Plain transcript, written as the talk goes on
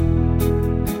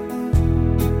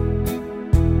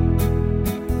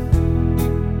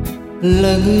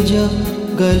लग जा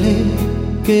गले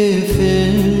के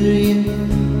फिर ये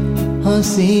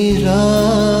हंसी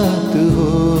रात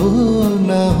हो न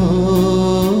हो।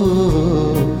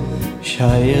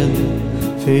 शायद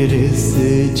फिर इस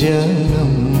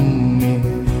जन्म में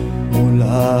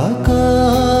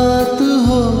मुलाकात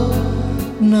हो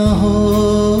न हो।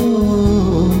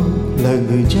 लग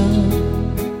जा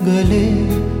गले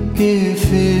के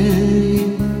फिर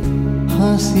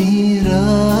हंसी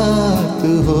रात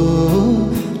हो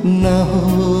न हो।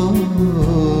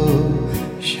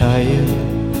 शायद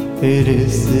फिर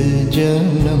इस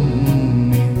जन्म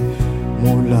में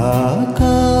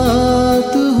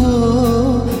मुलाकात हो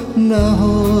न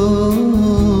हो।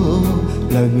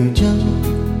 लग जा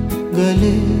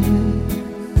गले।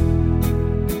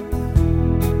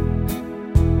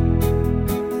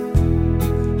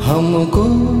 हमको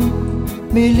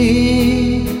मिली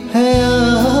है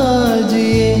आज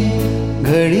ये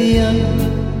घड़ियां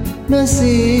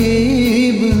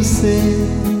नसीब से।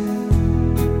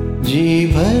 जी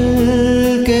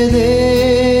भर के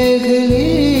देख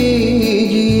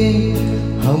लीजिए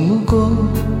हमको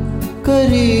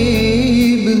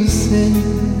करीब से।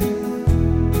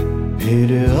 फिर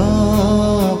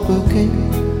आपके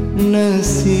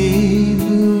नसीब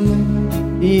में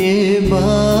ये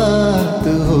बात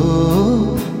हो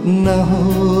न हो।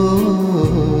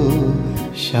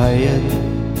 शायद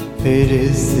फिर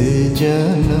इस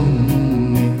जन्म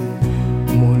में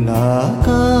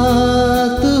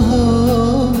मुलाकात हो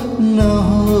न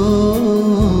हो।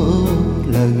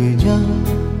 लग जा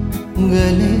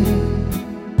गले।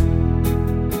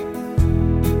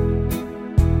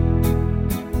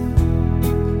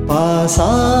 पास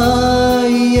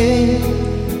आइए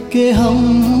कि हम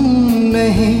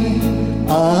नहीं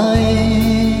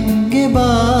आएंगे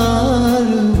बार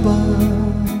बार।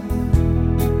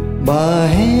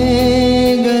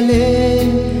 बाहें गले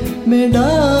में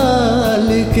डाल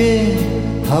के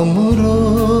हम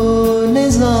रोने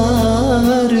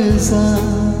ज़ार ज़ार।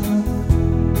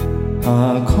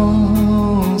 आँखों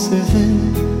से फिर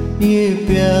ये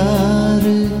प्यार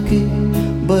की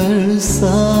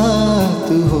बरसात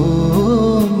हो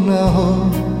न हो।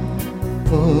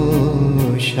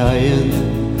 शायद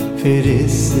फिर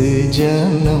इस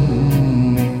जन्म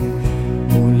में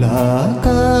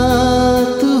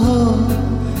मुलाकात हो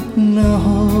न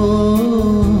हो।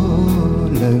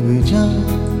 लग जा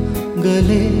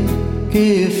गले के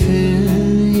फिर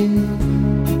ये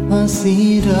हंसी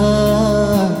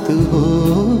रात हो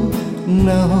न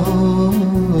हो।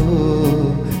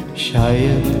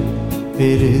 शायद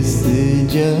फिर इस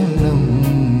जन्म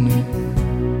में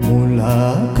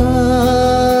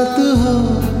मुलाकात हो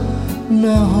न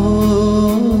हो।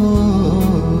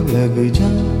 लग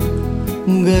जा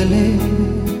गले।